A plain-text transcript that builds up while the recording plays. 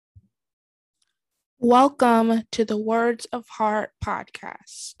Welcome to the Words of Heart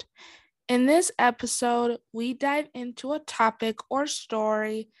podcast. In this episode, we dive into a topic or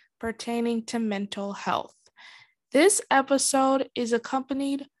story pertaining to mental health. This episode is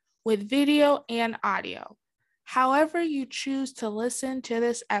accompanied with video and audio. However, you choose to listen to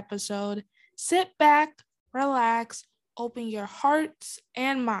this episode, sit back, relax, open your hearts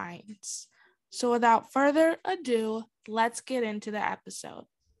and minds. So, without further ado, let's get into the episode.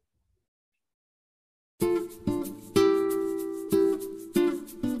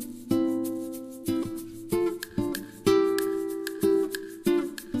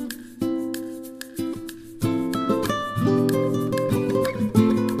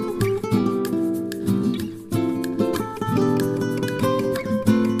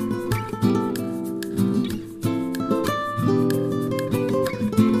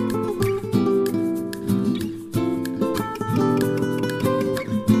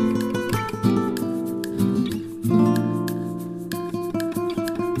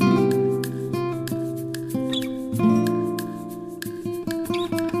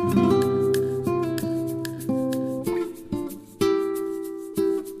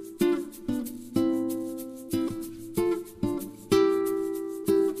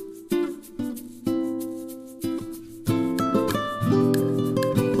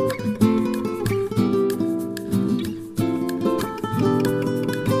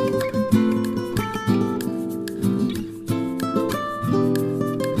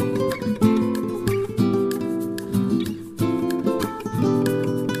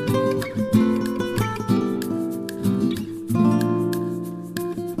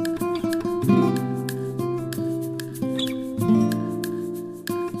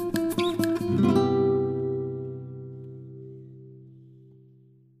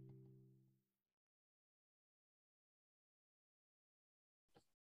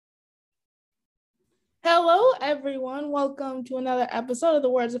 Hello, everyone. Welcome to another episode of the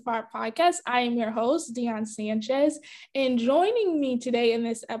Words of Heart podcast. I am your host, Dion Sanchez, and joining me today in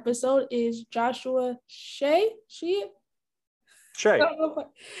this episode is Joshua Shea. Shay. I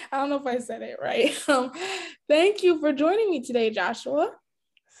don't know if I said it right. Thank you for joining me today, Joshua.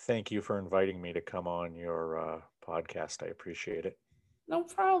 Thank you for inviting me to come on your podcast. I appreciate it. No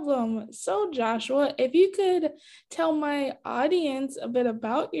problem. So, Joshua, if you could tell my audience a bit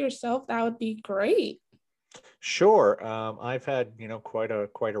about yourself, that would be great. Sure. I've had, quite a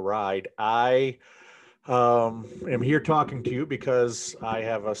ride. I am here talking to you because I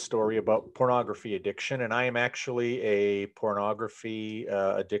have a story about pornography addiction, and I am actually a pornography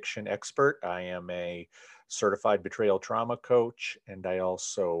addiction expert. I am a certified betrayal trauma coach, and I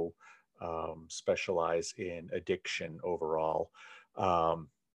also specialize in addiction overall.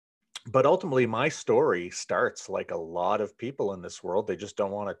 But ultimately, my story starts like a lot of people in this world. They just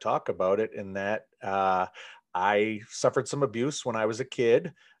don't want to talk about it. In that I suffered some abuse when I was a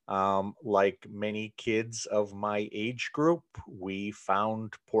kid. Like many kids of my age group, we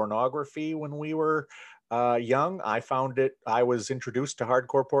found pornography when we were young. I was introduced to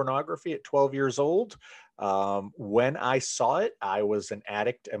hardcore pornography at 12 years old. When I saw it, I was an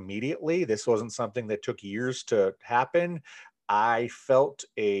addict immediately. This wasn't something that took years to happen. I felt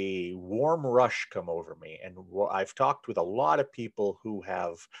a warm rush come over me. And I've talked with a lot of people who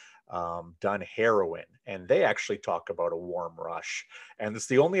have done heroin, and they actually talk about a warm rush. And it's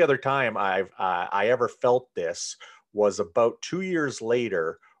the only other time I ever felt this was about 2 years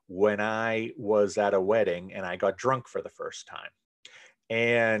later when I was at a wedding and I got drunk for the first time.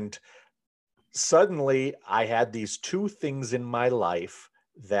 And suddenly I had these two things in my life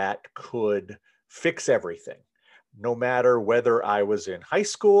that could fix everything. No matter whether I was in high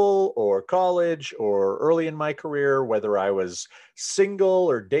school or college or early in my career, whether I was single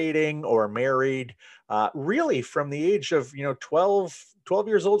or dating or married, really from the age of 12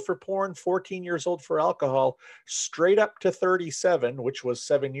 years old for porn, 14 years old for alcohol, straight up to 37, which was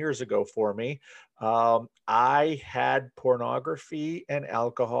 7 years ago for me. I had pornography and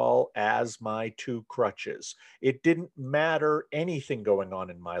alcohol as my two crutches. It didn't matter anything going on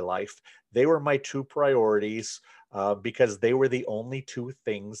in my life. They were my two priorities. Because they were the only two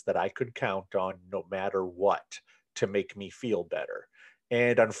things that I could count on no matter what to make me feel better.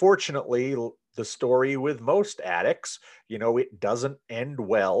 And unfortunately, the story with most addicts, it doesn't end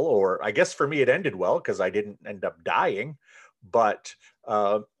well, or I guess for me, it ended well because I didn't end up dying. But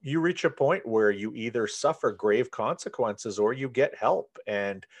you reach a point where you either suffer grave consequences or you get help.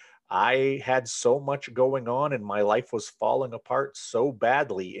 And I had so much going on and my life was falling apart so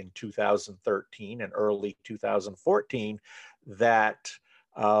badly in 2013 and early 2014 that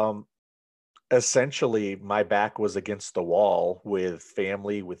um, essentially my back was against the wall with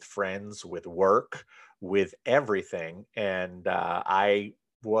family, with friends, with work, with everything. And I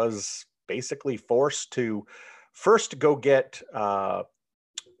was basically forced to first go get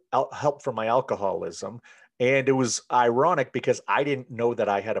help from my alcoholism. And it was ironic because I didn't know that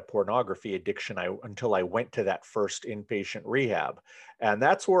I had a pornography addiction until I went to that first inpatient rehab. And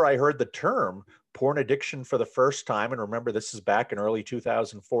that's where I heard the term porn addiction for the first time. And remember, this is back in early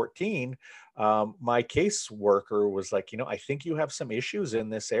 2014. My caseworker was like, I think you have some issues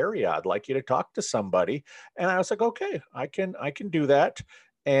in this area. I'd like you to talk to somebody. And I was like, okay, I can do that.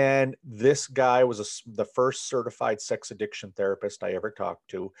 And this guy was the first certified sex addiction therapist I ever talked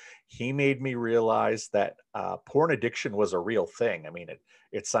to. He made me realize that porn addiction was a real thing. I mean,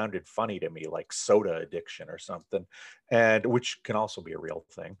 it sounded funny to me, like soda addiction or something, and which can also be a real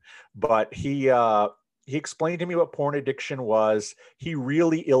thing. But he explained to me what porn addiction was. He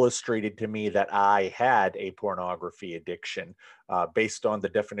really illustrated to me that I had a pornography addiction based on the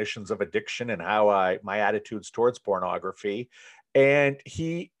definitions of addiction and how my attitudes towards pornography. And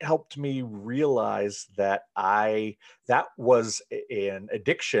he helped me realize that that was an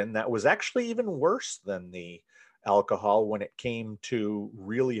addiction that was actually even worse than the alcohol when it came to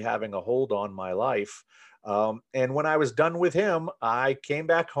really having a hold on my life. And when I was done with him, I came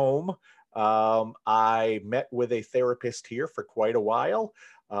back home. I met with a therapist here for quite a while.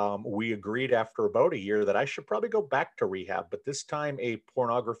 We agreed after about a year that I should probably go back to rehab, but this time a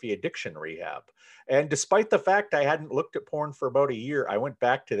pornography addiction rehab. And despite the fact I hadn't looked at porn for about a year, I went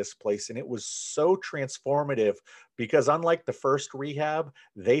back to this place and it was so transformative because unlike the first rehab,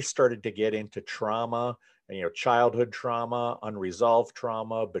 they started to get into trauma, childhood trauma, unresolved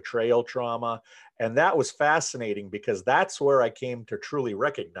trauma, betrayal trauma. And that was fascinating because that's where I came to truly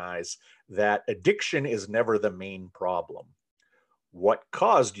recognize that addiction is never the main problem. What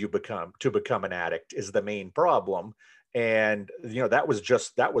caused you to become an addict is the main problem. And that was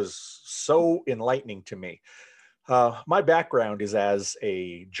so enlightening to me. My background is as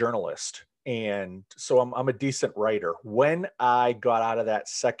a journalist, and so I'm a decent writer. When I got out of that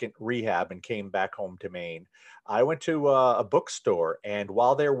second rehab and came back home to Maine, I went to a bookstore, and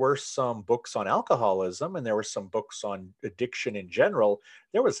while there were some books on alcoholism and there were some books on addiction in general,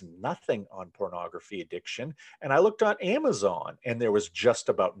 there was nothing on pornography addiction. And I looked on Amazon, and there was just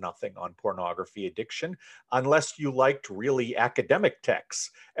about nothing on pornography addiction, unless you liked really academic texts.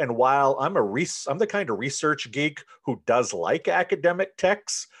 And while I'm the kind of research geek who does like academic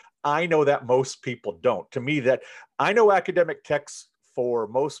texts, I know that most people don't. To me, that I know academic texts for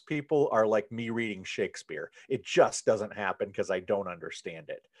most people are like me reading Shakespeare. It just doesn't happen because I don't understand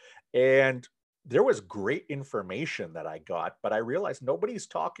it. And there was great information that I got, but I realized nobody's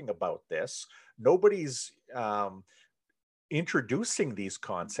talking about this. Nobody's introducing these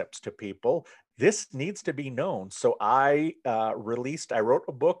concepts to people. This needs to be known. So I wrote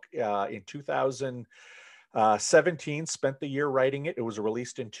a book in 2017, spent the year writing it. It was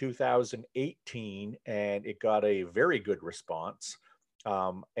released in 2018 and it got a very good response.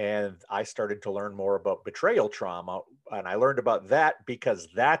 And I started to learn more about betrayal trauma. And I learned about that because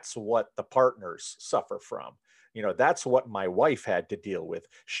that's what the partners suffer from. That's what my wife had to deal with.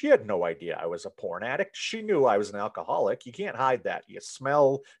 She had no idea I was a porn addict. She knew I was an alcoholic. You can't hide that. You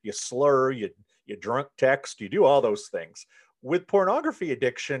smell, you slur, you drunk text, you do all those things. With pornography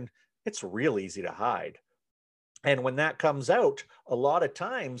addiction, it's real easy to hide. And when that comes out, a lot of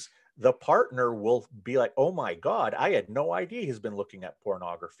times the partner will be like, oh my God, I had no idea he's been looking at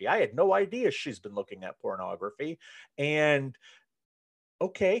pornography. I had no idea she's been looking at pornography. And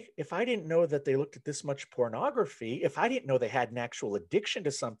okay, if I didn't know that they looked at this much pornography, if I didn't know they had an actual addiction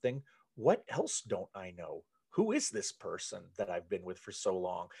to something, what else don't I know? Who is this person that I've been with for so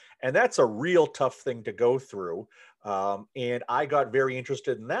long? And that's a real tough thing to go through. And I got very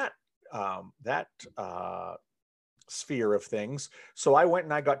interested in that sphere of things. So I went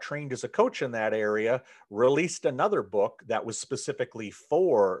and I got trained as a coach in that area, released another book that was specifically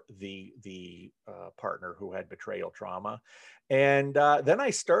for the partner who had betrayal trauma. And then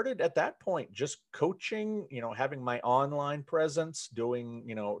I started at that point just coaching, having my online presence,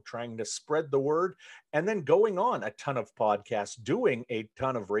 doing, trying to spread the word, and then going on a ton of podcasts, doing a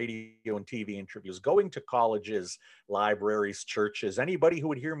ton of radio and TV interviews, going to colleges, libraries, churches, anybody who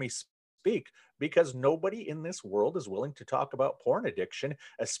would hear me speak, because nobody in this world is willing to talk about porn addiction,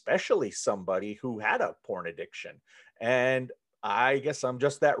 especially somebody who had a porn addiction. And I guess I'm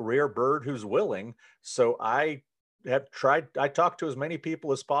just that rare bird who's willing. So I talked to as many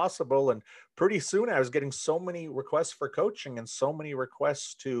people as possible. And pretty soon I was getting so many requests for coaching and so many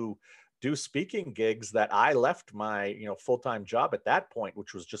requests to do speaking gigs that I left my, full-time job at that point,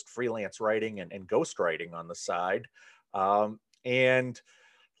 which was just freelance writing and ghost writing on the side. And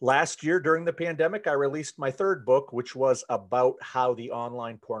last year during the pandemic, I released my third book, which was about how the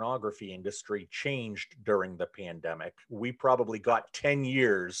online pornography industry changed during the pandemic. We probably got 10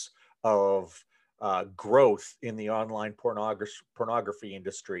 years of growth in the online pornography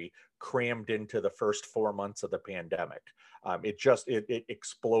industry crammed into the first 4 months of the pandemic. It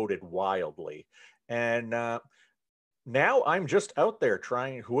exploded wildly. And now I'm just out there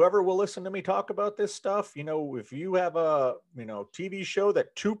trying, whoever will listen to me talk about this stuff, if you have a, TV show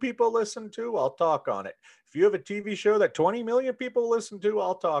that 2 people listen to, I'll talk on it. If you have a TV show that 20 million people listen to,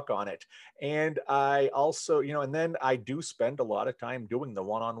 I'll talk on it. And I also, and then I do spend a lot of time doing the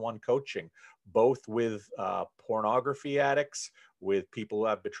one-on-one coaching, both with pornography addicts, with people who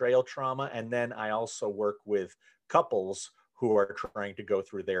have betrayal trauma. And then I also work with couples who are trying to go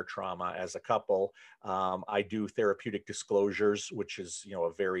through their trauma as a couple. I do therapeutic disclosures, which is, a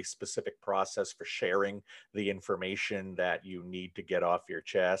very specific process for sharing the information that you need to get off your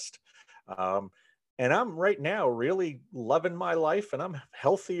chest. And I'm right now really loving my life, and I'm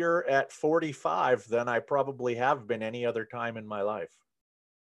healthier at 45 than I probably have been any other time in my life.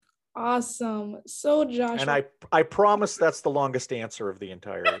 Awesome. So Josh, and I promise that's the longest answer of the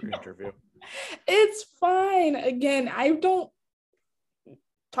entire interview. It's fine. Again, I don't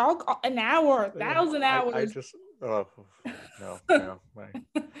talk an hour, 1,000 hours. I just, no. I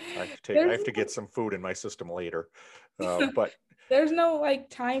have to get some food in my system later. But there's no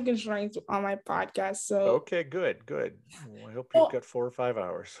time constraints on my podcast. So okay, good. Well, I hope you've got 4 or 5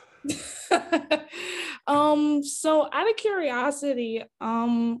 hours. So out of curiosity,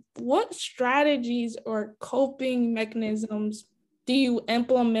 what strategies or coping mechanisms do you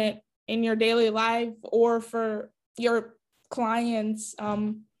implement in your daily life or for your clients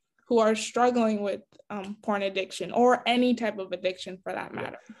who are struggling with porn addiction or any type of addiction for that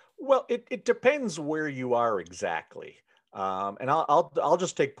matter? Yeah. Well, it depends where you are exactly. And I'll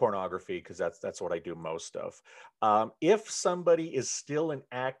just take pornography because that's what I do most of. If somebody is still an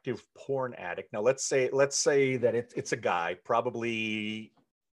active porn addict, now let's say that it's a guy, probably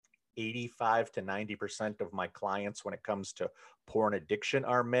 85 to 90% of my clients when it comes to porn addiction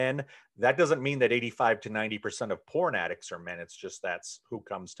are men. That doesn't mean that 85 to 90% of porn addicts are men. It's just that's who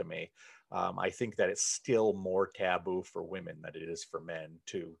comes to me. I think that it's still more taboo for women than it is for men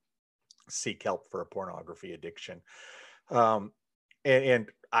to seek help for a pornography addiction. And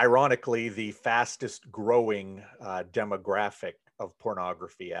ironically, the fastest growing demographic of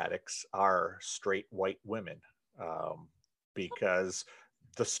pornography addicts are straight white women, because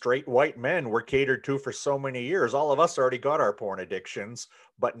the straight white men were catered to for so many years. All of us already got our porn addictions,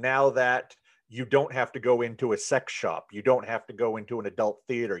 but now that you don't have to go into a sex shop, you don't have to go into an adult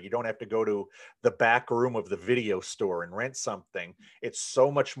theater, you don't have to go to the back room of the video store and rent something. It's so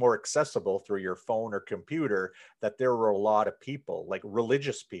much more accessible through your phone or computer that there are a lot of people, like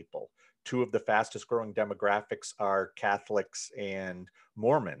religious people. 2 of the fastest growing demographics are Catholics and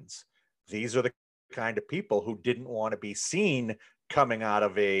Mormons. These are the kind of people who didn't want to be seen coming out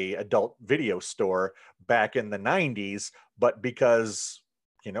of a adult video store back in the 90s, but because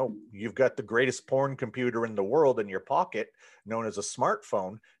you've got the greatest porn computer in the world in your pocket, known as a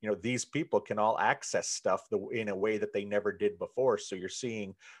smartphone, these people can all access stuff in a way that they never did before. So you're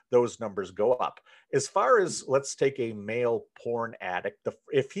seeing those numbers go up. As far as, let's take a male porn addict,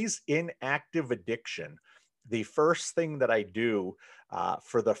 if he's in active addiction, the first thing that I do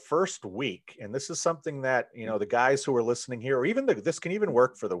for the first week, and this is something that, the guys who are listening here, or even this can even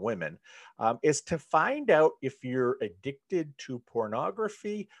work for the women, is to find out if you're addicted to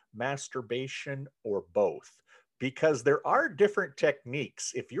pornography, masturbation, or both. Because there are different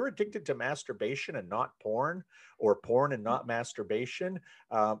techniques. If you're addicted to masturbation and not porn, or porn and not masturbation,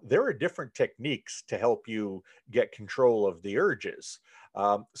 there are different techniques to help you get control of the urges.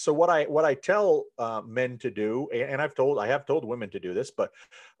 So what I tell men to do, and I have told women to do this, but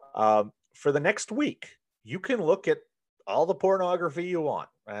for the next week, you can look at all the pornography you want.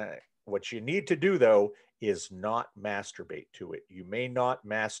 What you need to do, though, is not masturbate to it. You may not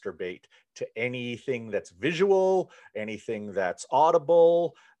masturbate to anything that's visual, anything that's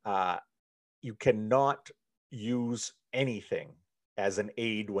audible. You cannot use anything as an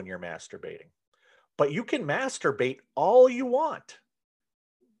aid when you're masturbating. But you can masturbate all you want.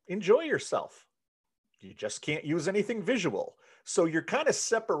 Enjoy yourself. You just can't use anything visual. So you're kind of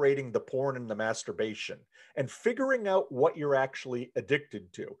separating the porn and the masturbation and figuring out what you're actually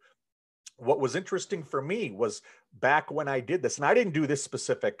addicted to. what was interesting for me was back when I did this, and I didn't do this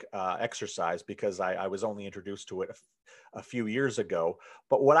specific exercise because I was only introduced to it a few years ago.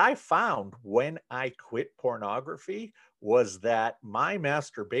 But what I found when I quit pornography was that my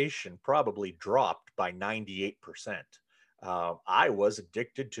masturbation probably dropped by 98%. I was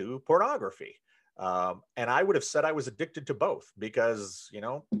addicted to pornography. And I would have said I was addicted to both because,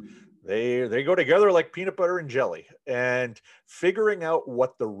 they go together like peanut butter and jelly. And figuring out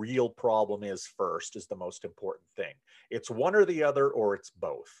what the real problem is first is the most important thing. It's one or the other, or it's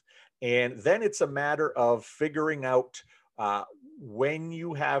both. And then it's a matter of figuring out when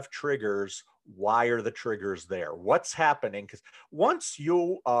you have triggers, why are the triggers there? What's happening? Because once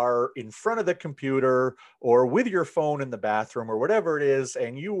you are in front of the computer or with your phone in the bathroom or whatever it is,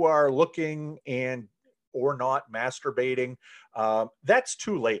 and you are looking and or not masturbating, that's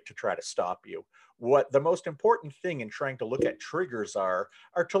too late to try to stop you. What the most important thing in trying to look at triggers are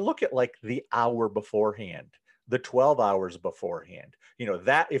to look at like the hour beforehand, the 12 hours beforehand.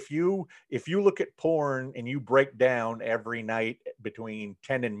 That if you look at porn and you break down every night between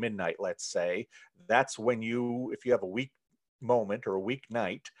 10 and midnight, let's say, that's when if you have a weak moment or a week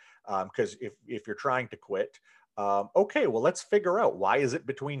night, because if you're trying to quit, okay, well, let's figure out, why is it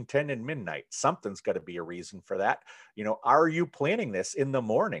between 10 and midnight? Something's got to be a reason for that. Are you planning this in the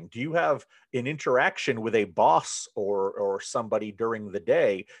morning? Do you have an interaction with a boss or somebody during the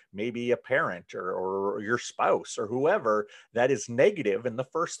day, maybe a parent or your spouse or whoever, that is negative, and the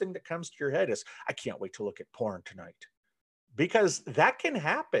first thing that comes to your head is, I can't wait to look at porn tonight? Because that can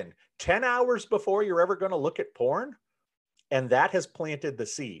happen 10 hours before you're ever going to look at porn, and that has planted the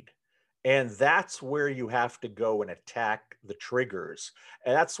seed. And that's where you have to go and attack the triggers.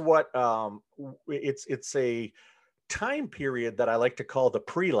 And that's what it's a time period that I like to call the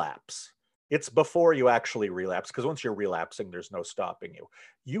prelapse. It's before you actually relapse, because once you're relapsing, there's no stopping you.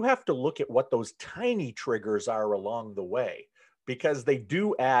 You have to look at what those tiny triggers are along the way, because they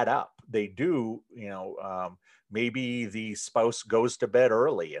do add up. They do, maybe the spouse goes to bed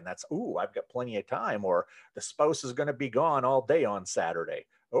early and that's, I've got plenty of time, or the spouse is going to be gone all day on Saturday.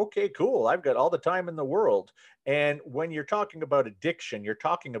 Okay, cool. I've got all the time in the world. And when you're talking about addiction, you're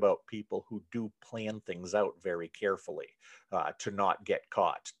talking about people who do plan things out very carefully, to not get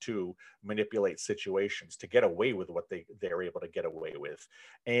caught, to manipulate situations, to get away with what they're able to get away with.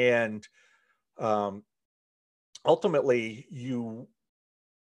 And ultimately, you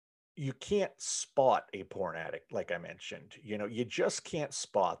can't spot a porn addict, like I mentioned. You just can't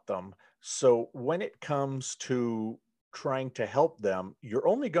spot them. So when it comes to trying to help them, you're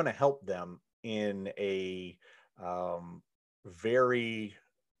only going to help them in a very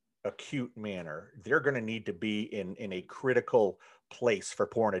acute manner. They're going to need to be in a critical place for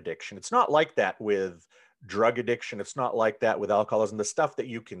porn addiction. It's not like that with drug addiction. It's not like that with alcoholism, the stuff that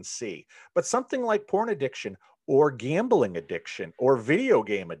you can see. But something like porn addiction, or gambling addiction, or video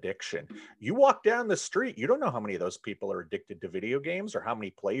game addiction. You walk down the street, you don't know how many of those people are addicted to video games, or how many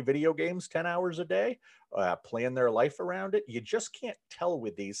play video games 10 hours a day, plan their life around it. You just can't tell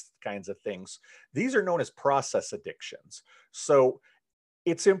with these kinds of things. These are known as process addictions. So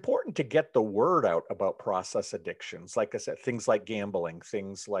it's important to get the word out about process addictions. Like I said, things like gambling,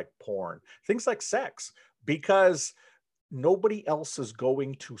 things like porn, things like sex, because nobody else is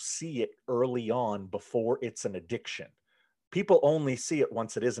going to see it early on before it's an addiction. People only see it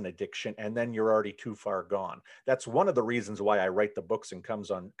once it is an addiction, and then you're already too far gone. That's one of the reasons why I write the books and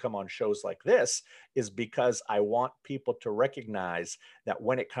come on shows like this, is because I want people to recognize that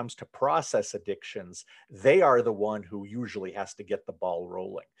when it comes to process addictions, they are the one who usually has to get the ball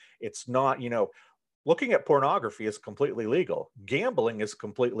rolling. It's not, looking at pornography is completely legal. Gambling is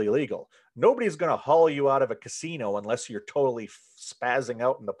completely legal. Nobody's going to haul you out of a casino unless you're totally spazzing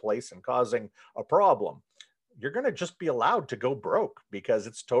out in the place and causing a problem. You're going to just be allowed to go broke because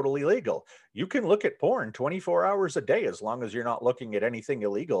it's totally legal. You can look at porn 24 hours a day as long as you're not looking at anything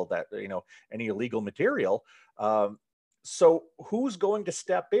illegal, any illegal material. So who's going to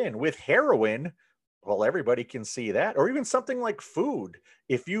step in with heroin? Well, everybody can see that. Or even something like food.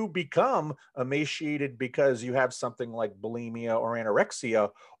 If you become emaciated because you have something like bulimia or anorexia,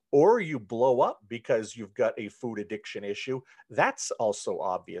 or you blow up because you've got a food addiction issue, that's also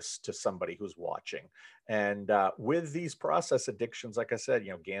obvious to somebody who's watching. And with these process addictions, like I said,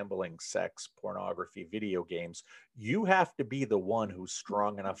 gambling, sex, pornography, video games, you have to be the one who's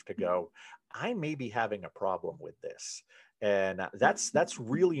strong enough to go, I may be having a problem with this. And that's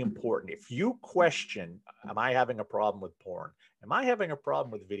really important. If you question, am I having a problem with porn? Am I having a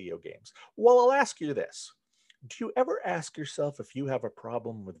problem with video games? Well, I'll ask you this. Do you ever ask yourself if you have a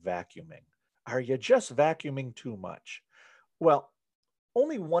problem with vacuuming? Are you just vacuuming too much? Well,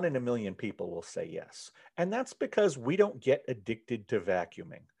 only 1 in a million people will say yes. And that's because we don't get addicted to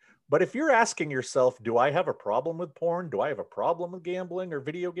vacuuming. But if you're asking yourself, do I have a problem with porn? Do I have a problem with gambling or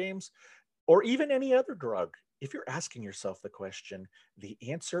video games or even any other drug? If you're asking yourself the question, the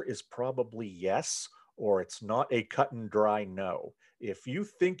answer is probably yes, or it's not a cut and dry no. If you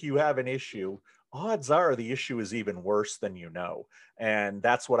think you have an issue, odds are the issue is even worse than you know. And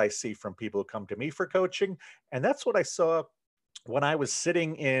that's what I see from people who come to me for coaching. And that's what I saw when I was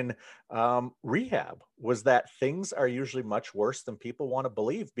sitting in rehab, was that things are usually much worse than people want to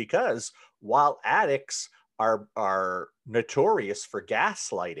believe, because while addicts are notorious for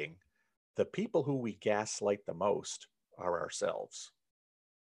gaslighting, the people who we gaslight the most are ourselves.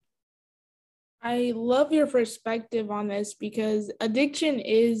 I love your perspective on this because addiction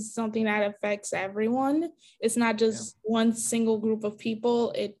is something that affects everyone. It's not just one single group of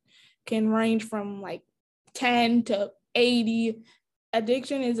people. It can range from like 10 to 80.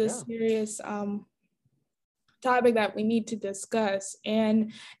 Addiction is a serious topic that we need to discuss.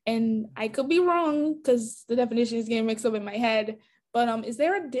 And I could be wrong because the definition is getting mixed up in my head. But is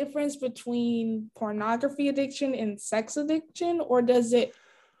there a difference between pornography addiction and sex addiction, or does it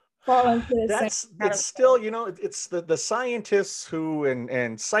fall into the same It's category? still, it's the scientists who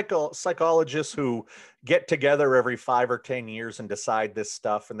and psychologists who get together every 5 or 10 years and decide this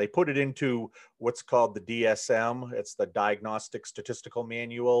stuff, and they put it into what's called the DSM. It's the Diagnostic Statistical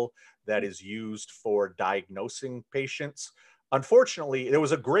Manual that is used for diagnosing patients. Unfortunately, it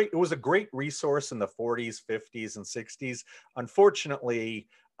was a great resource in the 40s, 50s, and 60s. Unfortunately,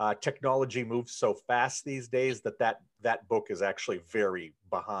 technology moves so fast these days that book is actually very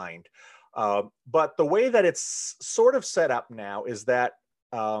behind. But the way that it's sort of set up now is that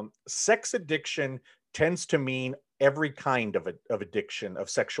sex addiction tends to mean every kind of addiction of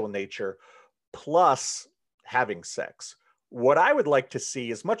sexual nature, plus having sex. What I would like to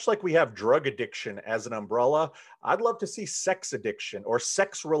see is, much like we have drug addiction as an umbrella, I'd love to see sex addiction or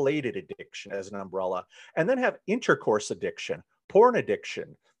sex-related addiction as an umbrella, and then have intercourse addiction, porn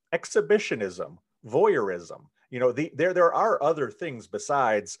addiction, exhibitionism, voyeurism. There are other things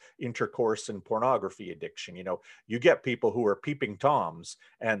besides intercourse and pornography addiction. You get people who are peeping toms,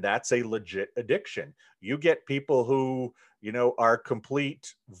 and that's a legit addiction. You get people who are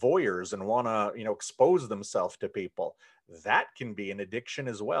complete voyeurs and want to expose themselves to people. That can be an addiction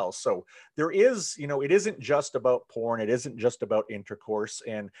as well. So there is, it isn't just about porn. It isn't just about intercourse.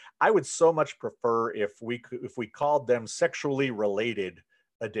 And I would so much prefer if we called them sexually related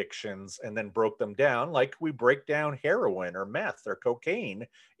addictions and then broke them down like we break down heroin or meth or cocaine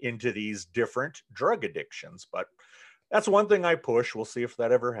into these different drug addictions. But that's one thing I push. We'll see if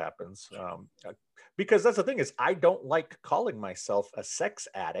that ever happens. Because that's the thing, is I don't like calling myself a sex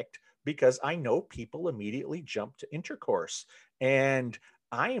addict, because I know people immediately jump to intercourse. And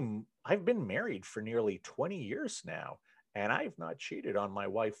I've been married for nearly 20 years now, and I've not cheated on my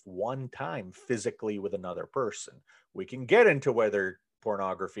wife one time physically with another person. We can get into whether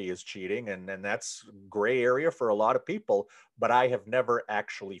pornography is cheating, and that's gray area for a lot of people, but I have never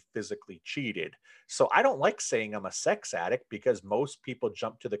actually physically cheated. So I don't like saying I'm a sex addict, because most people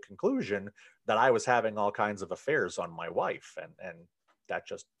jump to the conclusion that I was having all kinds of affairs on my wife, and that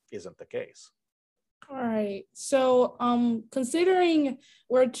just isn't the case. All right. So considering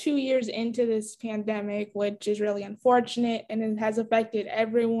we're 2 years into this pandemic, which is really unfortunate, and it has affected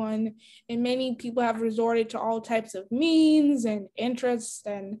everyone, and many people have resorted to all types of means and interests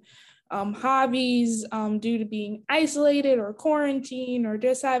and hobbies due to being isolated or quarantined or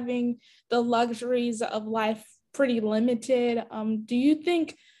just having the luxuries of life pretty limited. Do you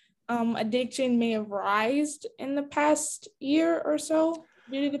think addiction may have risen in the past year or so?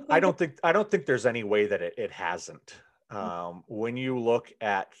 I don't think there's any way that it hasn't. When you look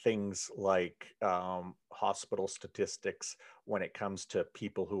at things like hospital statistics, when it comes to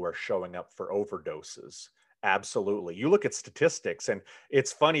people who are showing up for overdoses, absolutely. You look at statistics, and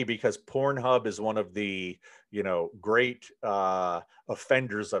it's funny because Pornhub is one of the great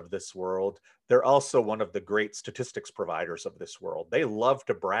offenders of this world. They're also one of the great statistics providers of this world. They love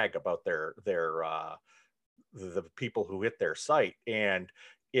to brag about the people who hit their site. And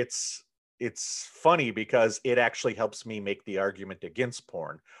it's funny because it actually helps me make the argument against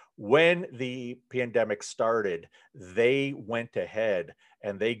porn. When the pandemic started, they went ahead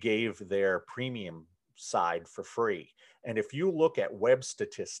and they gave their premium side for free. And if you look at web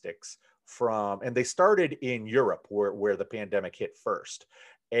statistics and they started in Europe where the pandemic hit first.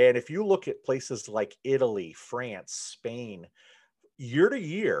 And if you look at places like Italy, France, Spain, year to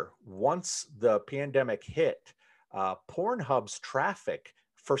year, once the pandemic hit, Pornhub's traffic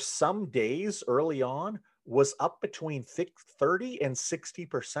for some days early on was up between 30 and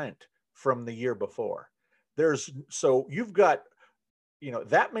 60% from the year before. So you've got,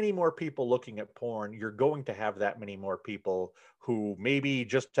 that many more people looking at porn. You're going to have that many more people who maybe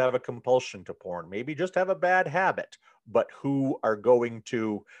just have a compulsion to porn, maybe just have a bad habit, but who are going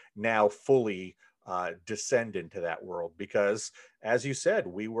to now fully descend into that world. Because as you said,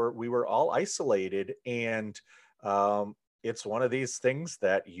 we were all isolated, and it's one of these things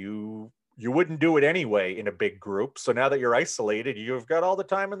that you wouldn't do it anyway in a big group. So now that you're isolated, you've got all the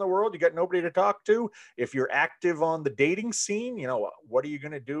time in the world, you got nobody to talk to. If you're active on the dating scene, what are you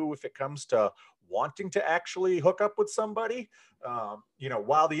going to do if it comes to wanting to actually hook up with somebody?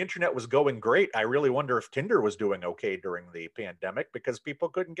 While the internet was going great, I really wonder if Tinder was doing okay during the pandemic, because people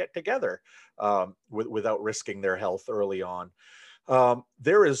couldn't get together without risking their health early on.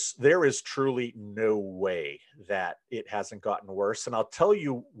 There is truly no way that it hasn't gotten worse. And I'll tell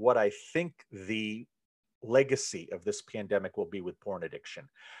you what I think the legacy of this pandemic will be with porn addiction.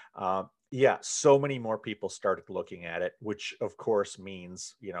 So many more people started looking at it, which of course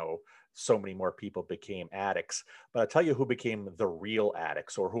means, so many more people became addicts. But I'll tell you who became the real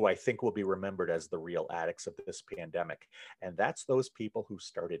addicts, or who I think will be remembered as the real addicts of this pandemic. And that's those people who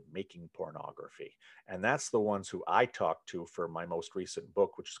started making pornography. And that's the ones who I talked to for my most recent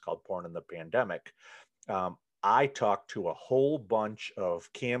book, which is called Porn in the Pandemic. I talked to a whole bunch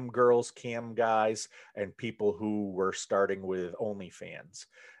of cam girls, cam guys, and people who were starting with OnlyFans.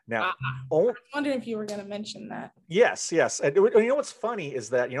 Now, I was wondering if you were going to mention that. Yes. And what's funny is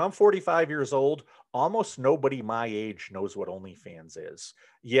that, I'm 45 years old. Almost nobody my age knows what OnlyFans is.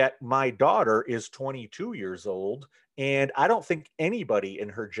 Yet my daughter is 22 years old. And I don't think anybody in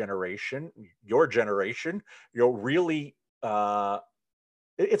her generation, your generation, really,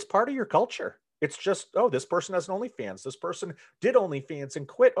 it's part of your culture. It's just, oh, this person has an OnlyFans. This person did OnlyFans and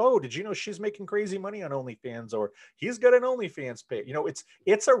quit. Oh, did you know she's making crazy money on OnlyFans? Or he's got an OnlyFans page.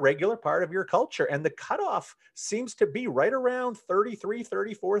 It's a regular part of your culture. And the cutoff seems to be right around 33,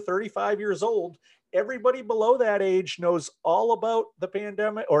 34, 35 years old. Everybody below that age knows all about the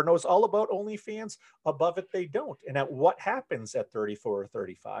pandemic, or knows all about OnlyFans. Above it, they don't. And at what happens at 34 or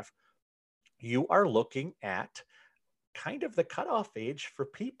 35? You are looking at kind of the cutoff age for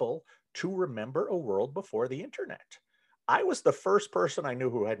people to remember a world before the internet. I was the first person I knew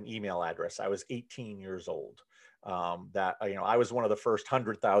who had an email address. I was 18 years old. I was one of the first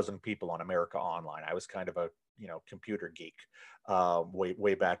 100,000 people on America Online. I was kind of a computer geek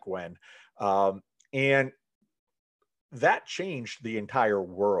way back when, and that changed the entire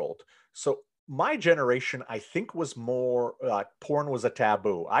world. So my generation, I think, was more porn was a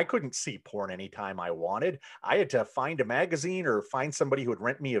taboo. I couldn't see porn anytime I wanted. I had to find a magazine or find somebody who would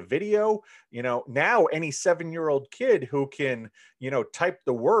rent me a video. Now any 7-year-old kid who can, type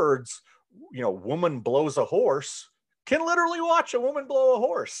the words, woman blows a horse, can literally watch a woman blow a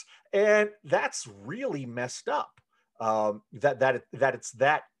horse. And that's really messed up. That it's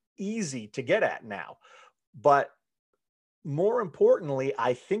that easy to get at now. But more importantly,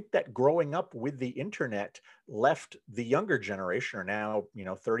 I think that growing up with the internet left the younger generation, or now,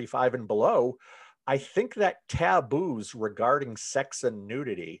 35 and below, I think that taboos regarding sex and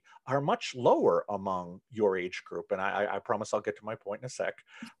nudity are much lower among your age group. And I promise I'll get to my point in a sec.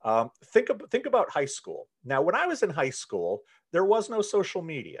 Think about high school. Now, when I was in high school, there was no social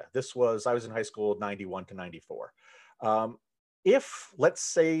media. I was in high school 91 to 94. If, let's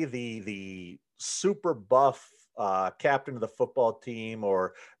say, the super buff captain of the football team,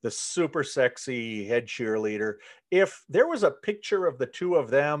 or the super sexy head cheerleader, if there was a picture of the two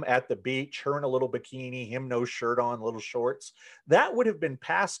of them at the beach, her in a little bikini, him no shirt on, little shorts, that would have been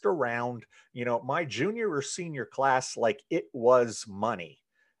passed around, my junior or senior class like it was money.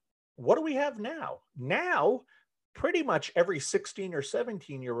 What do we have now? Now, pretty much every 16 or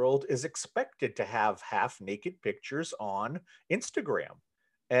 17-year-old is expected to have half naked pictures on Instagram.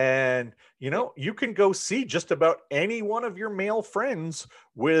 And, you can go see just about any one of your male friends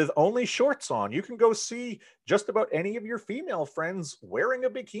with only shorts on. You can go see just about any of your female friends wearing a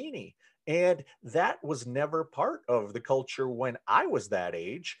bikini. And that was never part of the culture when I was that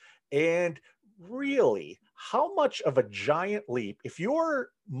age. And really, how much of a giant leap, if you're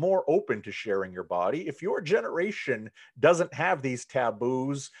more open to sharing your body, if your generation doesn't have these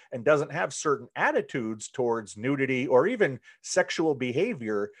taboos and doesn't have certain attitudes towards nudity or even sexual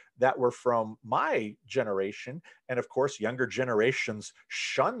behavior that were from my generation, and of course, younger generations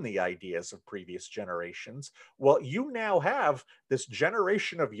shun the ideas of previous generations, well, you now have this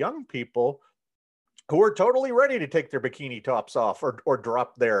generation of young people who are totally ready to take their bikini tops off or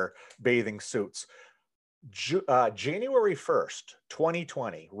drop their bathing suits. January 1st,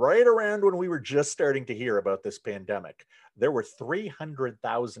 2020, right around when we were just starting to hear about this pandemic, there were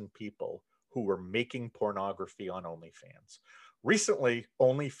 300,000 people who were making pornography on OnlyFans. Recently,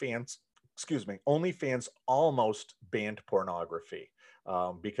 OnlyFans almost banned pornography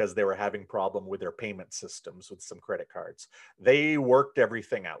because they were having problem with their payment systems with some credit cards. They worked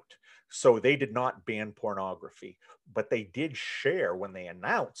everything out. So they did not ban pornography, but they did share when they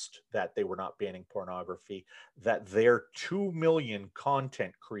announced that they were not banning pornography, that their 2 million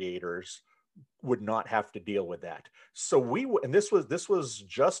content creators would not have to deal with that. So and this was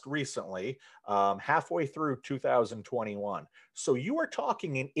just recently, halfway through 2021. So you are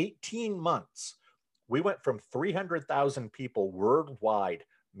talking in 18 months, we went from 300,000 people worldwide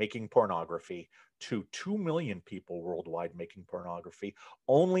making pornography to 2 million people worldwide making pornography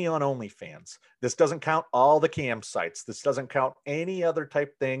only on OnlyFans. This doesn't count all the campsites. This doesn't count any other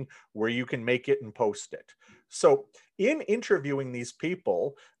type thing where you can make it and post it. So in interviewing these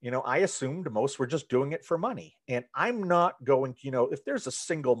people, I assumed most were just doing it for money. And I'm not going, if there's a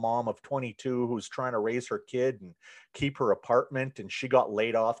single mom of 22 who's trying to raise her kid and keep her apartment and she got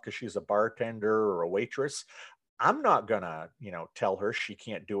laid off because she's a bartender or a waitress, I'm not gonna, tell her she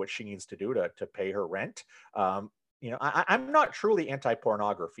can't do what she needs to do to pay her rent. I'm not truly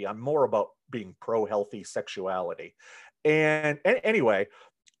anti-pornography. I'm more about being pro-healthy sexuality. And anyway,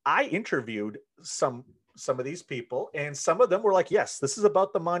 I interviewed some of these people, and some of them were like, yes, this is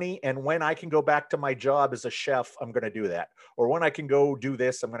about the money, and when I can go back to my job as a chef, I'm going to do that, or when I can go do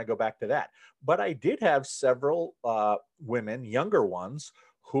this, I'm going to go back to that. But I did have several women, younger ones,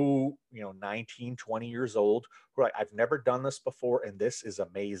 who 19, 20 years old, who are like, I've never done this before and this is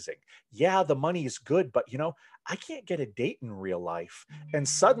amazing. Yeah, the money is good, but I can't get a date in real life, and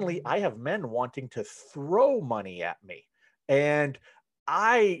suddenly I have men wanting to throw money at me. And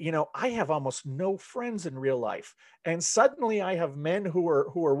I have almost no friends in real life. And suddenly I have men who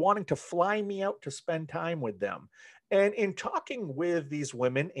are wanting to fly me out to spend time with them. And in talking with these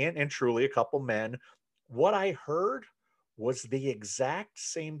women and truly a couple men, what I heard was the exact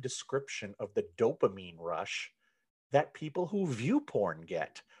same description of the dopamine rush that people who view porn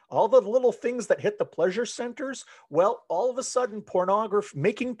get. All the little things that hit the pleasure centers, well, all of a sudden,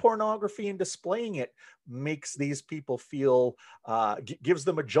 making pornography and displaying it makes these people feel, gives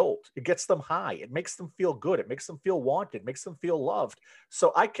them a jolt. It gets them high. It makes them feel good. It makes them feel wanted, makes them feel loved.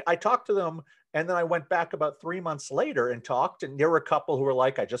 So I talked to them, and then I went back about 3 months later and talked, and there were a couple who were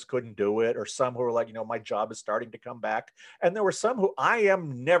like, I just couldn't do it. Or some who were like, my job is starting to come back. And there were some who, I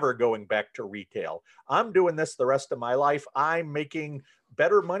am never going back to retail. I'm doing this the rest of my life. I'm making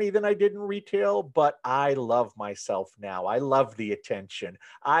better money than I did in retail, but I love myself now. I love the attention.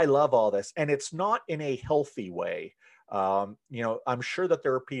 I love all this. And it's not in a healthy way. I'm sure that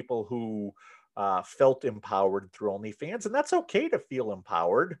there are people who felt empowered through OnlyFans, and that's okay to feel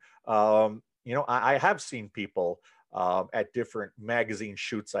empowered. I have seen people at different magazine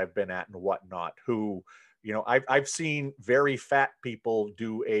shoots I've been at and whatnot who, I've seen very fat people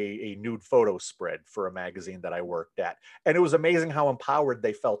do a nude photo spread for a magazine that I worked at. And it was amazing how empowered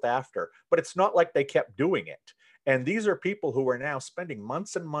they felt after, but it's not like they kept doing it. And these are people who are now spending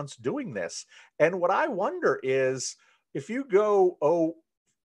months and months doing this. And what I wonder is, if you go,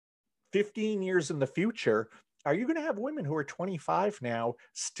 15 years in the future, are you going to have women who are 25 now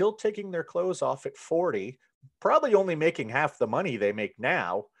still taking their clothes off at 40, probably only making half the money they make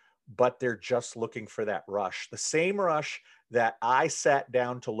now, but they're just looking for that rush, the same rush that I sat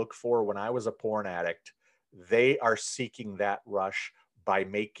down to look for when I was a porn addict? They are seeking that rush by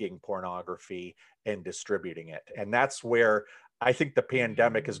making pornography and distributing it. And that's where I think the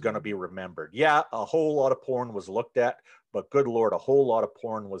pandemic is going to be remembered. Yeah, a whole lot of porn was looked at, but good Lord, a whole lot of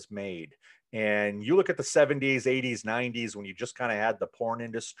porn was made. And you look at the 70s, 80s, 90s, when you just kind of had the porn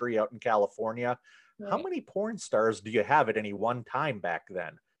industry out in California. Right. How many porn stars do you have at any one time back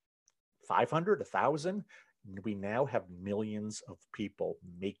then? 500, 1,000? We now have millions of people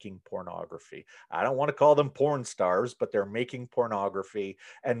making pornography. I don't want to call them porn stars, but they're making pornography.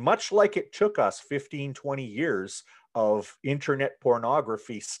 And much like it took us 15, 20 years of internet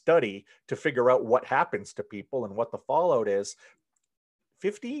pornography study to figure out what happens to people and what the fallout is,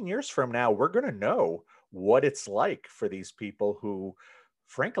 15 years from now, we're going to know what it's like for these people who,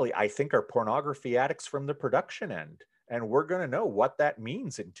 frankly, I think are pornography addicts from the production end. And we're going to know what that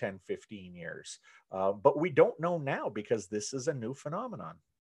means in 10, 15 years. But we don't know now because this is a new phenomenon.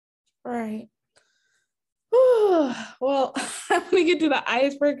 Right. Well, I'm going to get to the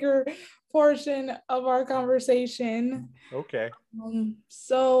icebreaker portion of our conversation. Okay.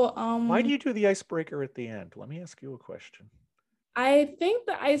 Why do you do the icebreaker at the end? Let me ask you a question. I think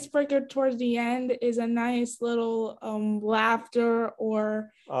the icebreaker towards the end is a nice little laughter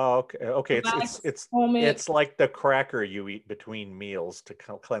or Oh, okay. Okay. relaxed moment. It's like the cracker you eat between meals to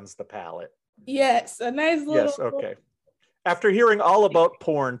cleanse the palate. Yes, a nice little Yes. Okay. After hearing all about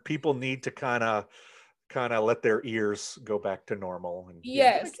porn, people need to kind of let their ears go back to normal. And yeah, I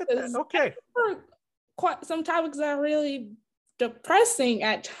yes, get that. because Okay. quite some topics are really depressing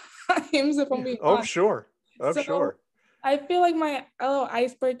at times, if I'm Yeah. being Oh, honest. sure. Oh, So sure. I feel like my little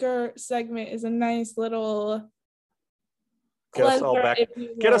icebreaker segment is a nice little Get us all cleanser, back. if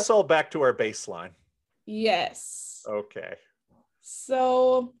you Get will. us all back to our baseline. Yes. Okay.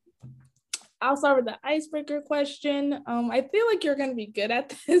 So I'll start with the icebreaker question. I feel like you're going to be good at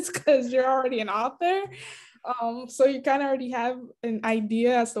this because you're already an author. So you kind of already have an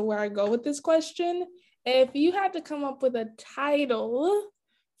idea as to where I go with this question. If you had to come up with a title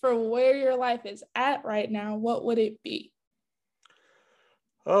for where your life is at right now, what would it be?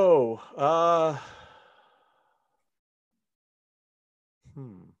 Oh,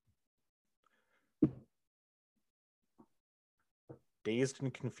 hmm. Dazed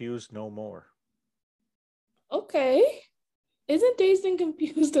and confused no more. Okay. Isn't Dazed and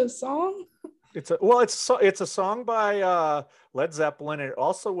Confused a song? It's a song by Led Zeppelin. It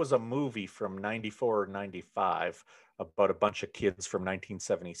also was a movie from 94 or 95 about a bunch of kids from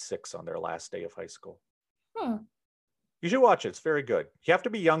 1976 on their last day of high school. Huh. You should watch it. It's very good. You have to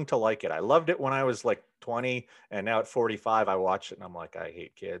be young to like it. I loved it when I was like 20, and now at 45 I watch it and I'm like, I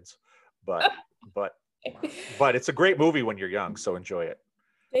hate kids. But but but it's a great movie when you're young, so enjoy it.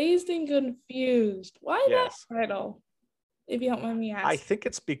 Dazed and Confused. Why that Yes. title? If you don't mind me I asking. think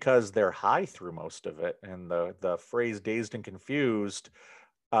it's because they're high through most of it, and the phrase "dazed and confused"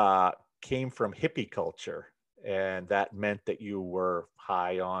 uh, came from hippie culture, and that meant that you were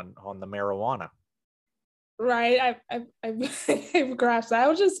high on the marijuana. Right. I've grasped that. I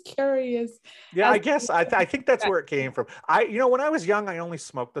was just curious Yeah, as I guess I think that's where it came from. When I was young, I only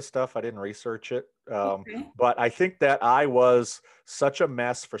smoked the stuff. I didn't research it, okay. but I think that I was such a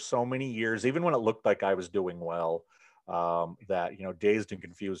mess for so many years, even when it looked like I was doing well. That dazed and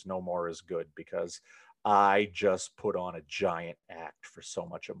confused no more is good because I just put on a giant act for so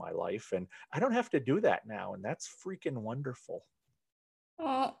much of my life, and I don't have to do that now, and that's freaking wonderful.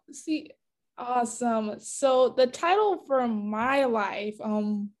 See, awesome. So the title for my life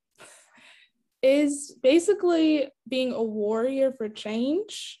is basically being a warrior for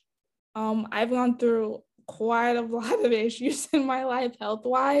change. I've gone through quite a lot of issues in my life health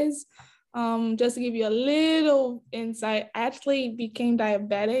wise. Just to give you a little insight, I actually became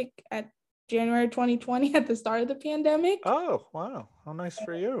diabetic at January 2020 at the start of the pandemic. Oh, wow. How nice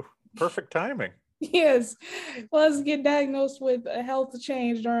for you. Perfect timing. Yes, let's get diagnosed with a health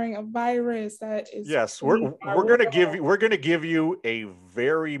change during a virus that is Yes, in our world. we're gonna give you a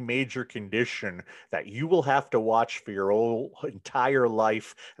very major condition that you will have to watch for your whole entire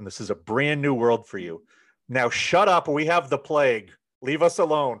life, and this is a brand new world for you. Now shut up, we have the plague. Leave us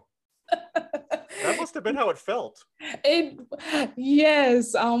alone. That must have been how it felt. It,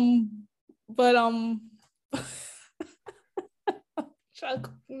 yes, but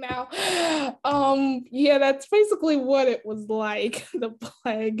chuckle now. Yeah, that's basically what it was like, the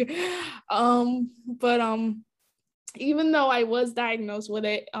plague. But even though I was diagnosed with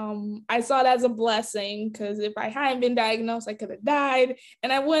it, I saw it as a blessing because if I hadn't been diagnosed, I could have died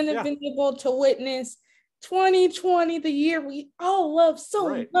and I wouldn't have Yeah, been able to witness 2020, the year we all love so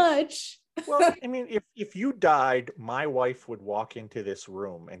right. much. Well, I mean, if you died, my wife would walk into this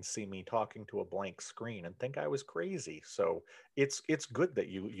room and see me talking to a blank screen and think I was crazy. So it's good that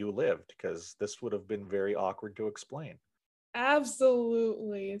you lived because this would have been very awkward to explain.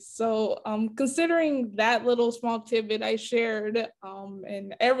 Absolutely. So, considering that little small tidbit I shared,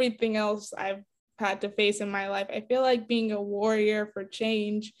 and everything else I've had to face in my life, I feel like being a warrior for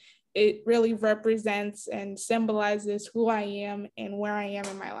change, it really represents and symbolizes who I am and where I am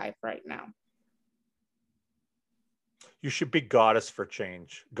in my life right now. You should be goddess for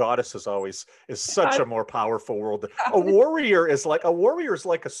change. Goddess is such a more powerful world. A warrior is like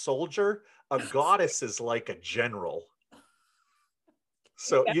a soldier. A goddess is like a general.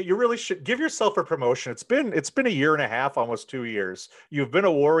 So Yeah, you really should give yourself a promotion. It's been a year and a half, almost 2 years. You've been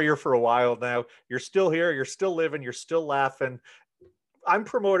a warrior for a while now. You're still here. You're still living. You're still laughing. I'm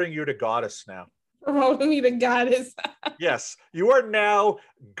promoting you to goddess now. promoting me to goddess. Yes, you are now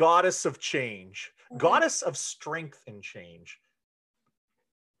goddess of change, goddess of strength and change.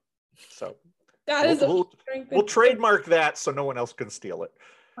 So we'll Goddess of we'll strength we'll and change. trademark that so no one else can steal it.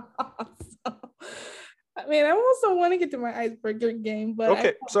 Awesome. I mean, I also want to get to my icebreaker game, but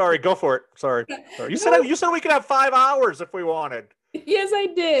Okay, sorry, go for it. Sorry. You said we could have 5 hours if we wanted. Yes, I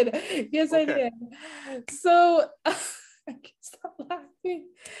did. Yes, I did. So I can't stop laughing.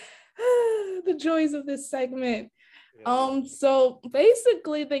 The joys of this segment. Yeah. So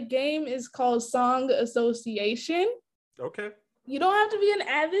basically the game is called Song Association. Okay. You don't have to be an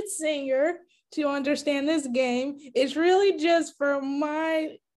avid singer to understand this game. It's really just for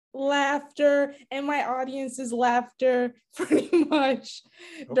my laughter and my audience's laughter pretty much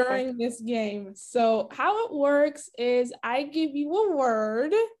during this game. So how it works is I give you a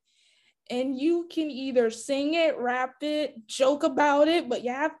word and you can either sing it, rap it, joke about it, but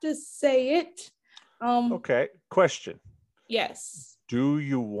you have to say it. Okay, question. Yes. Do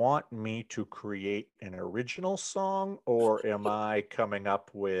you want me to create an original song, or am I coming up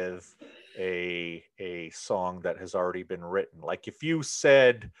with a song that has already been written? Like if you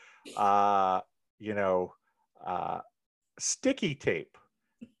said, you know, sticky tape,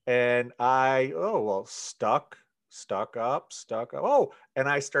 and stuck up. Oh, and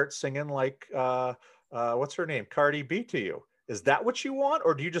I start singing like, what's her name? Cardi B to you. Is that what you want?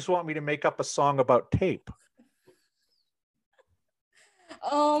 Or do you just want me to make up a song about tape?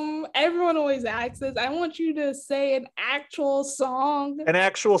 Everyone always asks this. I want you to say an actual song. An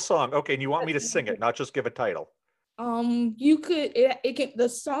actual song. Okay. And you want me to sing it, not just give a title? You could, the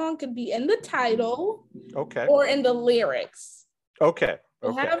song could be in the title. Okay. Or in the lyrics. Okay.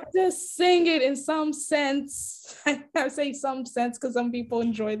 You have to sing it in some sense. I say some sense because some people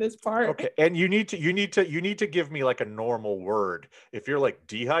enjoy this part. Okay, and you need to give me like a normal word. If you're like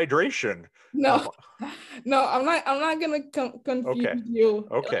dehydration. No, I'm not gonna confuse you.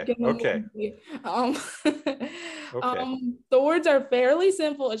 Okay. Okay. The words are fairly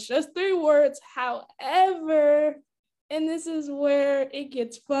simple. It's just 3 words. However, and this is where it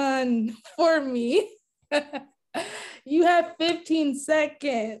gets fun for me. You have 15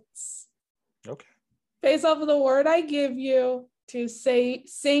 seconds. Okay. Based off of the word I give you to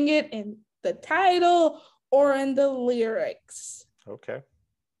sing it in the title or in the lyrics. Okay.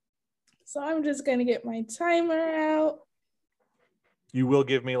 So I'm just going to get my timer out. You will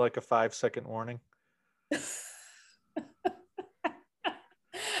give me like a 5-second warning?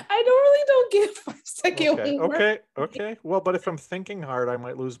 I don't give 5-second warning. Okay. Well, but if I'm thinking hard, I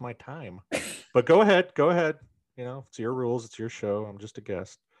might lose my time. But go ahead. You know, it's your rules. It's your show. I'm just a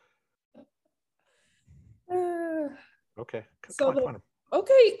guest. Okay. Okay.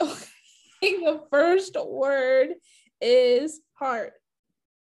 The first word is heart.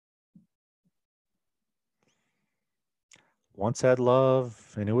 Once had love,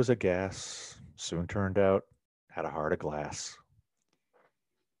 and it was a gas. Soon turned out had a heart of glass.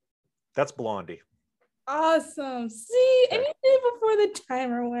 That's Blondie. Awesome. See, and you did it before the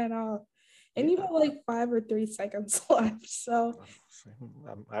timer went off. And you have like 5 or 3 seconds left. So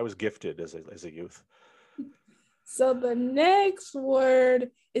I was gifted as a youth. So the next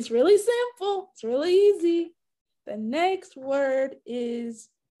word is really simple. It's really easy. The next word is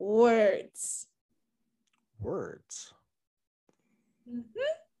words. Words. Mm-hmm.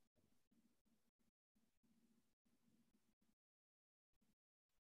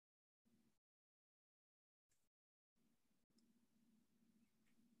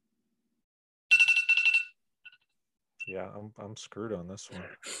 Yeah, I'm screwed on this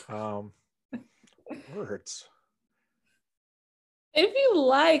one. Words. If you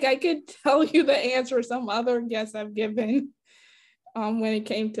like, I could tell you the answer some other guess I've given when it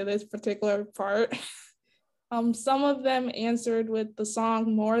came to this particular part. Some of them answered with the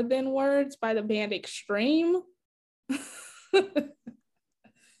song More Than Words by the band Extreme. Do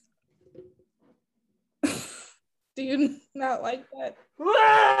you not like that?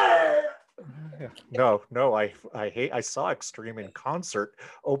 No, I saw Extreme in concert,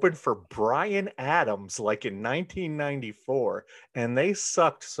 opened for Bryan Adams like in 1994, and they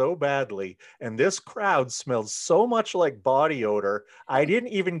sucked so badly, and this crowd smelled so much like body odor. I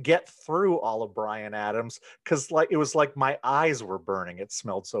didn't even get through all of Bryan Adams because it was like my eyes were burning. It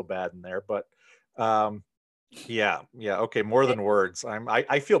smelled so bad in there. But yeah, okay, More Than Words.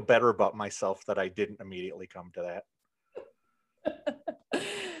 I feel better about myself that I didn't immediately come to that.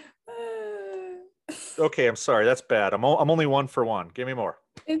 Okay, I'm sorry. That's bad. I'm only 1 for 1. Give me more.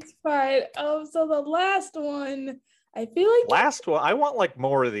 It's fine. So the last one, I feel like last one. I want like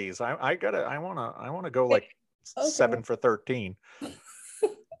more of these. I want to go like 7 for 13.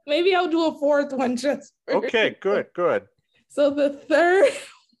 Maybe I'll do a 4th one just. Okay, good. So the third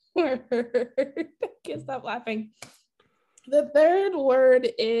word, I can't stop laughing. The third word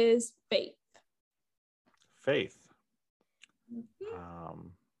is faith. Faith.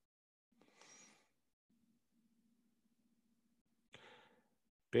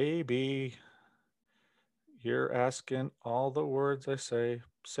 Baby, you're asking all the words I say.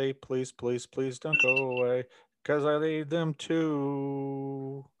 Say, please, please, please don't go away. Because I need them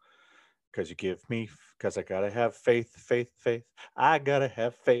too. Because you give me, because I gotta have faith, faith, faith. I gotta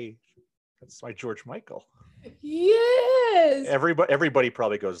have faith. That's my George Michael. Yes. Everybody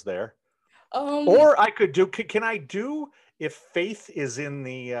probably goes there. Um, Or I could do, can I do if faith is in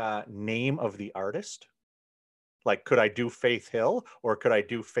the name of the artist? Like, could I do Faith Hill or could I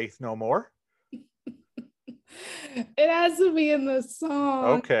do Faith No More? it has to be in the song.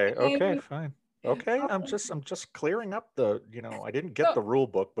 Okay, And, fine. Okay, I'm just clearing up I didn't get no, the rule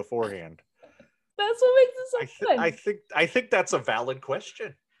book beforehand. that's what makes it so I think that's a valid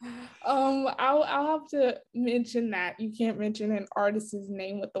question. I'll have to mention that you can't mention an artist's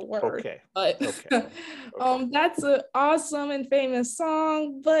name with the word, Okay. but Okay. that's an awesome and famous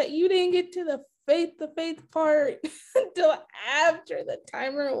song. But you didn't get to the faith part until after the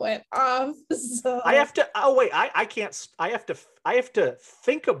timer went off. So I have to. Oh wait, I can't. I have to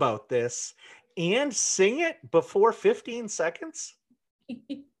think about this and sing it before 15 seconds.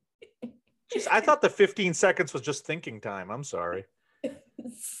 Jeez, I thought the 15 seconds was just thinking time. I'm sorry.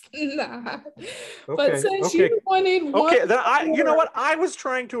 nah. But Okay. since Okay. you wanted one Okay. Then you know more, what? I was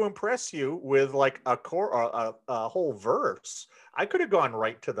trying to impress you with like a whole verse. I could have gone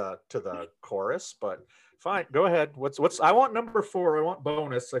right to the chorus, but fine. Go ahead. What's? I want number 4. I want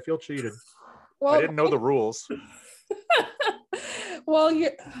bonus. I feel cheated. I well, didn't know the rules. well, you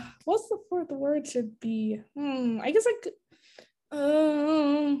what's the fourth word should be? I guess I could.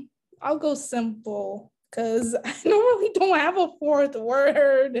 I'll go simple because I normally don't have a fourth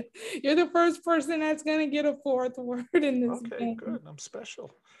word. You're the first person that's gonna get a fourth word in this Okay, game. good. I'm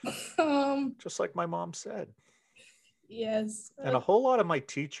special. Um, Just like my mom said. yes. And a whole lot of my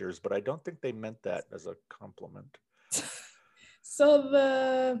teachers, but I don't think they meant that as a compliment. So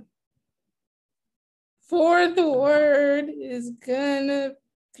the fourth word is gonna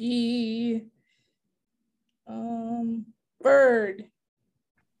be bird.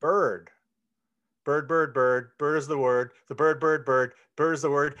 Bird. Bird, bird, bird. Bird is the word. The bird, bird, bird. Bird is the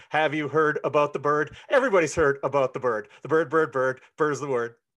word. Have you heard about the bird? Everybody's heard about the bird. The bird, bird, bird. Bird is the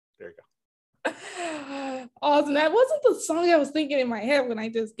word. There you go. Awesome. That wasn't the song I was thinking in my head when I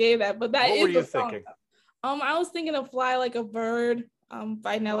just gave that, but that What is were you the song. thinking? I was thinking of Fly Like a Bird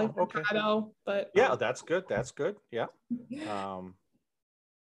by Nelly Furtado, Okay. but Yeah, that's good. That's good. Yeah.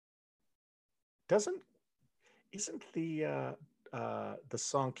 Isn't the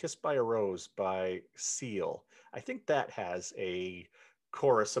song "Kissed by a Rose" by Seal? I think that has a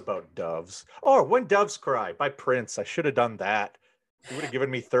chorus about doves. Oh, "When Doves Cry" by Prince. I should have done that. You would have given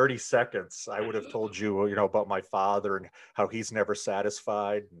me 30 seconds. I would have told you, about my father and how he's never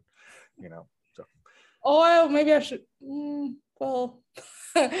satisfied. And, so. oh, maybe I should. Well,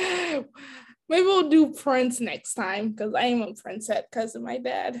 maybe we'll do Prince next time because I am a Prince head because of my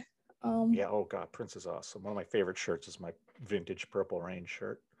dad. Yeah. Oh God, Prince is awesome. One of my favorite shirts is my vintage Purple Rain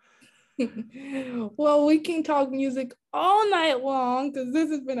shirt. Well, we can talk music all night long because this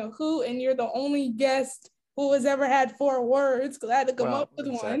has been a hoot, and you're the only guest who has ever had 4 words because I had to come up with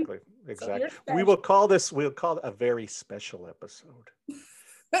one. Exactly. So We'll call it a very special episode.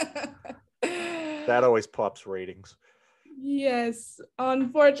 That always pops ratings. Yes,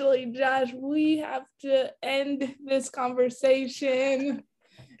 unfortunately, Josh, we have to end this conversation.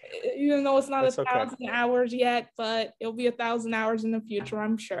 Even though it's not That's 1,000 hours yet, but it'll be 1,000 hours in the future,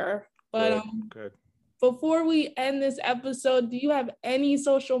 I'm sure. But good. Before we end this episode, do you have any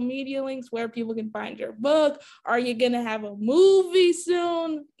social media links where people can find your book? Are you gonna have a movie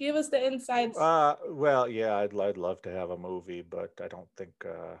soon? Give us the insights. Well, yeah, I'd love to have a movie, but I don't think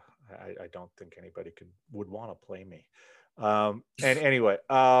I don't think anybody would want to play me. And anyway,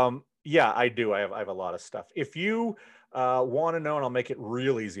 yeah, I do. I have a lot of stuff. If you want to know, and I'll make it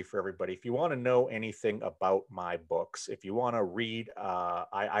real easy for everybody. If you want to know anything about my books, if you want to read,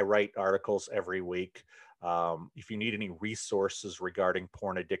 I write articles every week. If you need any resources regarding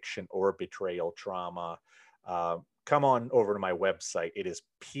porn addiction or betrayal trauma, come on over to my website. It is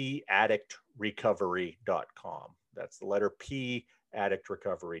paddictrecovery.com. That's the letter P,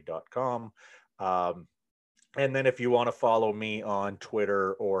 addictrecovery.com. And then if you want to follow me on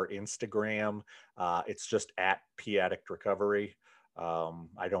Twitter or Instagram, it's just at @paddictrecovery.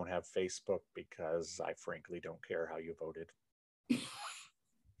 I don't have Facebook because I frankly don't care how you voted.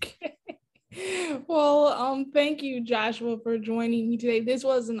 Okay. Well, thank you, Joshua, for joining me today. This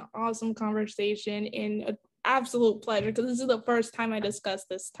was an awesome conversation and an absolute pleasure because this is the first time I discussed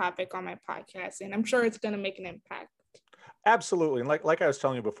this topic on my podcast, and I'm sure it's going to make an impact. Absolutely. And like I was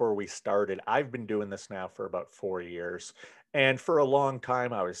telling you before we started, I've been doing this now for about 4 years. And for a long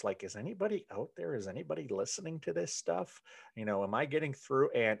time, I was like, is anybody out there? Is anybody listening to this stuff? Am I getting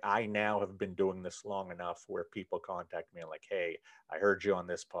through? And I now have been doing this long enough where people contact me and like, hey, I heard you on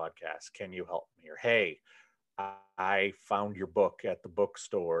this podcast. Can you help me? Or, hey, I found your book at the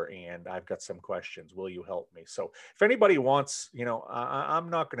bookstore and I've got some questions. Will you help me? So if anybody wants, I'm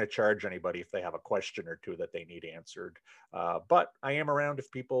not going to charge anybody if they have a question or two that they need answered. But I am around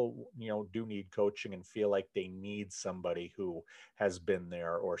if people, do need coaching and feel like they need somebody who has been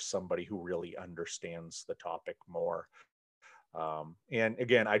there or somebody who really understands the topic more. And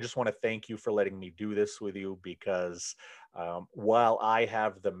again, I just want to thank you for letting me do this with you because while I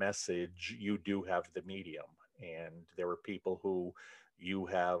have the message, you do have the medium. And there were people who you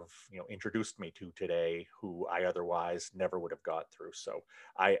have, introduced me to today who I otherwise never would have got through. So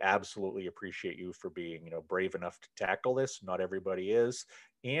I absolutely appreciate you for being, brave enough to tackle this. Not everybody is,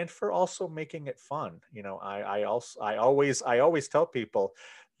 and for also making it fun. I always tell people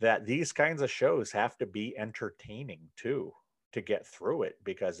that these kinds of shows have to be entertaining too to get through it,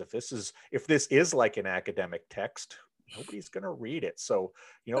 because if this is like an academic text, nobody's going to read it. So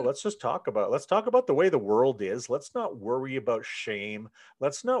let's talk about the way the world is. Let's not worry about shame.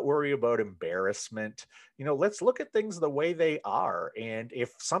 Let's not worry about embarrassment. Let's look at things the way they are, and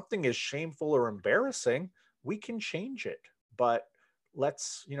if something is shameful or embarrassing, we can change it. But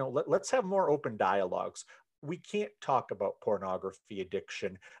let's have more open dialogues. We can't talk about pornography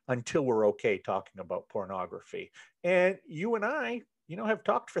addiction until we're okay talking about pornography. And you and I, have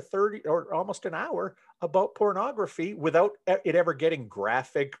talked for 30 or almost an hour about pornography without it ever getting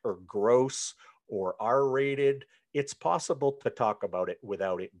graphic or gross or R-rated. It's possible to talk about it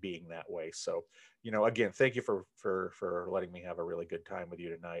without it being that way. So, again, thank you for letting me have a really good time with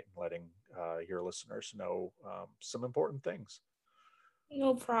you tonight and letting your listeners know some important things.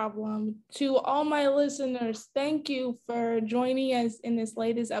 No problem. To all my listeners, thank you for joining us in this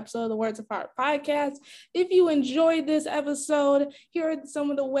latest episode of the Words of Heart podcast. If you enjoyed this episode, here are some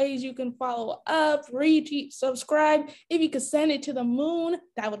of the ways you can follow up, retweet, subscribe. If you could send it to the moon,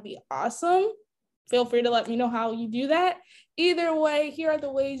 that would be awesome. Feel free to let me know how you do that. Either way, here are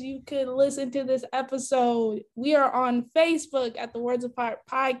the ways you could listen to this episode. We are on Facebook at the Words of Heart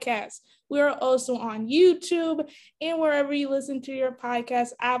podcast. We are also on YouTube and wherever you listen to your podcast,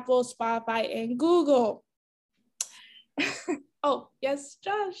 Apple, Spotify, and Google. Oh, yes,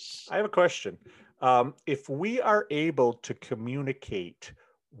 Josh. I have a question. If we are able to communicate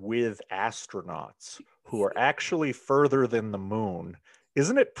with astronauts who are actually further than the moon,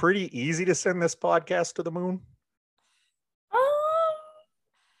 isn't it pretty easy to send this podcast to the moon?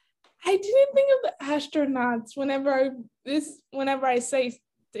 I didn't think of the astronauts whenever I say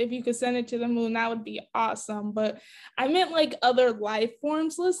if you could send it to the moon, that would be awesome. But I meant like other life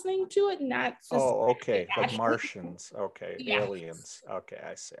forms listening to it, not just. Oh, okay. Like Martians. Okay. Yeah. Aliens. Okay.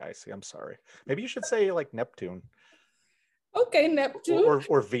 I see. I'm sorry. Maybe you should say like Neptune. Okay. Neptune.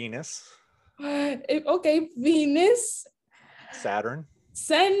 Or Venus. Okay. Venus. Saturn.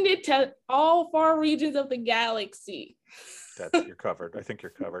 Send it to all far regions of the galaxy. You're covered. I think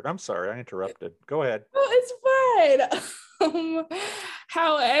you're covered. I'm sorry, I interrupted. Go ahead. Oh, it's fine.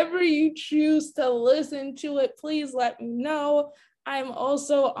 However you choose to listen to it, please let me know. I'm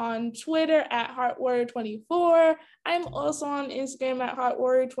also on Twitter at HeartWarrior24. I'm also on Instagram at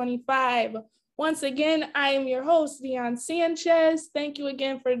HeartWarrior25. Once again, I am your host, Dion Sanchez. Thank you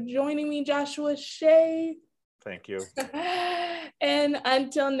again for joining me, Joshua Shea. Thank you. And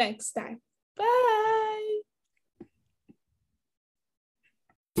until next time, bye.